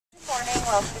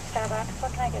Welcome to Starbucks.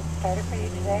 What can I get started for you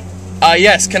today?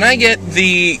 Yes. Can I get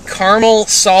the caramel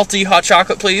salty hot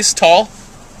chocolate, please? Tall?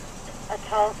 A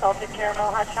tall salted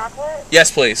caramel hot chocolate?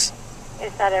 Yes, please.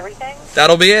 Is that everything?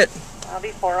 That'll be it. That'll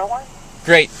be 401.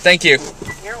 Great. Thank you.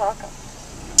 You're welcome.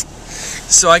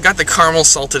 So I got the caramel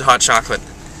salted hot chocolate.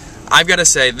 I've got to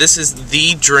say, this is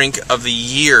the drink of the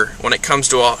year when it comes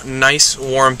to a nice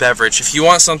warm beverage. If you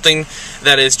want something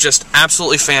that is just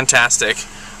absolutely fantastic,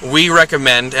 we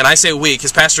recommend, and I say we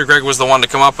because Pastor Greg was the one to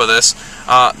come up with this,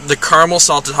 the caramel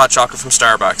salted hot chocolate from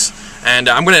Starbucks. And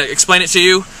I'm going to explain it to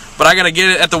you, but I got to get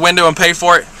it at the window and pay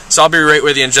for it, so I'll be right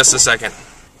with you in just a second.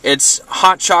 It's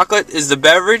hot chocolate is the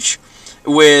beverage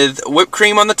with whipped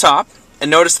cream on the top,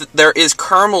 and notice that there is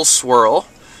caramel swirl,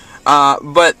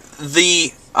 but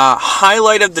the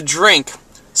highlight of the drink,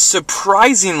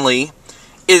 surprisingly,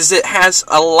 is it has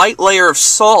a light layer of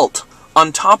salt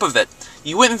on top of it.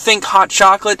 You wouldn't think hot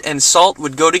chocolate and salt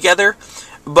would go together,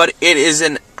 but it is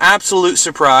an absolute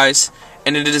surprise,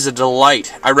 and it is a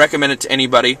delight. I recommend it to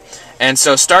anybody. And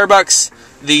so Starbucks,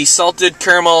 the salted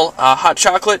caramel hot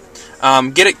chocolate,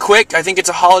 get it quick. I think it's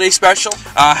a holiday special.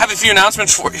 I have a few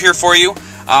announcements here for you.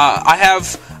 I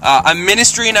have a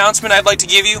ministry announcement I'd like to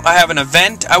give you. I have an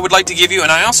event I would like to give you,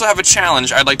 and I also have a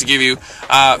challenge I'd like to give you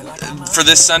for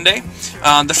this Sunday.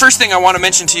 The first thing I want to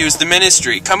mention to you is the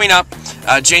ministry. Coming up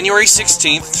January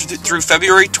 16th through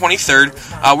February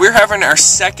 23rd, we're having our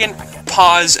second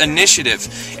Pause initiative.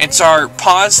 It's our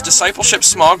Pause discipleship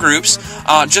small groups.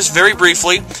 Just very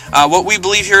briefly, what we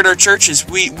believe here at our church is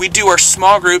we do our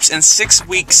small groups in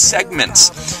 6-week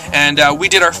segments. And we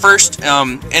did our first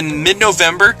in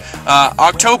mid-November,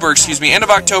 end of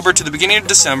October to the beginning of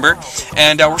December.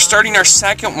 And we're starting our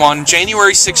second one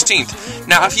January 16th.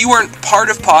 Now, if you weren't part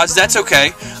of Pause, that's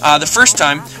okay. The first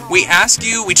time, we ask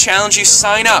you, we challenge you,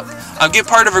 sign up. Get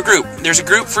part of a group. There's a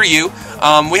group for you.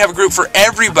 We have a group for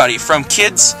everybody, from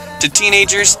kids to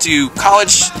teenagers to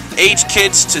college-age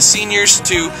kids to seniors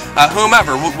to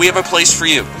whomever. We have a place for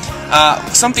you.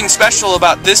 Something special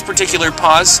about this particular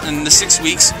Pause in the 6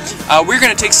 weeks, we're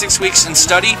going to take 6 weeks and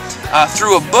study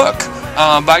through a book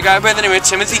by a guy by the name of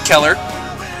Timothy Keller.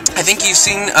 I think you've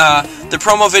seen the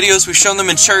promo videos. We've shown them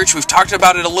in church. We've talked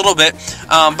about it a little bit,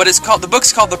 but the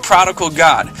book's called The Prodigal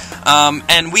God,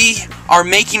 and we are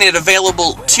making it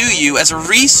available to you as a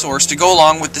resource to go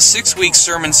along with the 6-week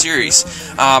sermon series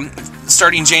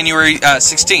starting January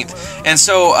 16th. And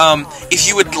so if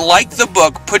you would like the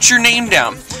book, put your name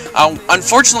down.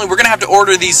 Unfortunately, we're going to have to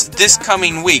order these this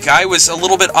coming week. I was a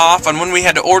little bit off on when we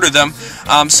had to order them.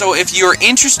 So if you're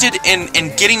interested in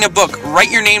getting a book, write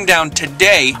your name down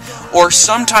today or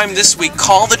sometime this week.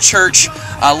 Call the church.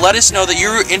 Let us know that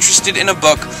you're interested in a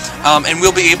book, and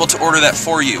we'll be able to order that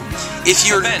for you. If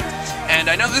you're and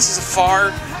I know this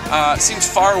is seems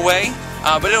far away,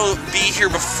 but it'll be here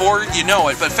before you know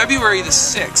it. But February the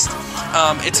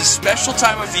 6th, it's a special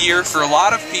time of year for a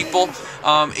lot of people.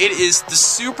 It is the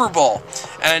Super Bowl,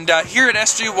 and here at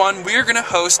SJ1 we're going to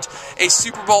host a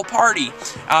Super Bowl party.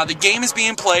 The game is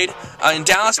being played in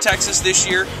Dallas, Texas this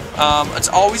year. It's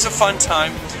always a fun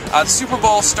time. The Super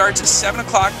Bowl starts at 7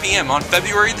 o'clock p.m. on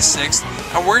February the 6th,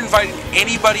 and we're inviting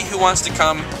anybody who wants to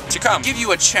come. Give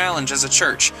you a challenge as a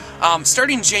church.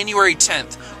 Starting January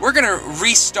 10th, we're going to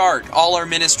restart all our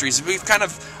ministries. We've kind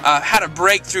of had a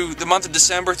break through the month of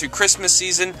December, through Christmas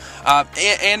season,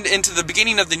 and into the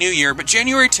beginning of the new year. But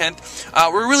January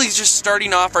 10th, we're really just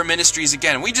starting off our ministries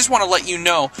again. We just want to let you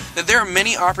know that there are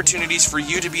many opportunities for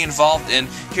you to be involved in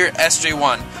here at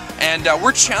SJ1. And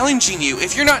we're challenging you,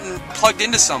 if you're not plugged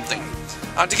into something,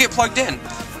 to get plugged in.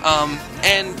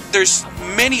 And there's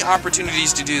many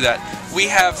opportunities to do that. We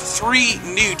have 3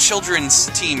 new children's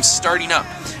teams starting up,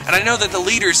 and I know that the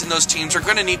leaders in those teams are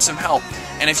going to need some help.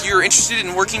 And if you're interested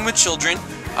in working with children,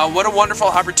 what a wonderful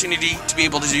opportunity to be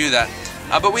able to do that.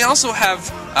 But we also have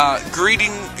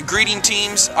greeting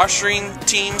teams, ushering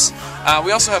teams.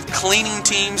 We also have cleaning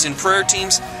teams and prayer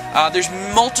teams. There's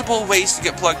multiple ways to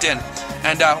get plugged in,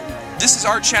 and this is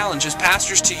our challenge as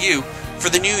pastors to you. For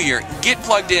the new year, get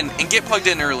plugged in, and get plugged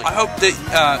in early. I hope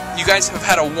that you guys have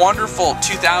had a wonderful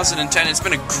 2010. It's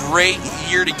been a great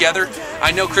year together.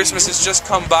 I know Christmas has just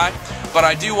come by, but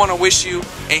I do want to wish you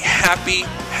a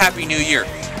happy new year.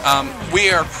 We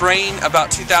are praying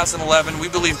about 2011. We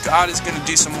believe God is going to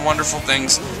do some wonderful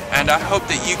things, and I hope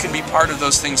that you can be part of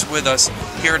those things with us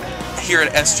here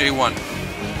at SJ1.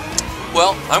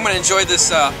 Well, I'm going to enjoy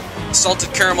this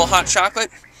salted caramel hot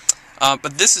chocolate,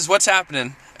 but this is what's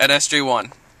happening at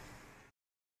SJ1.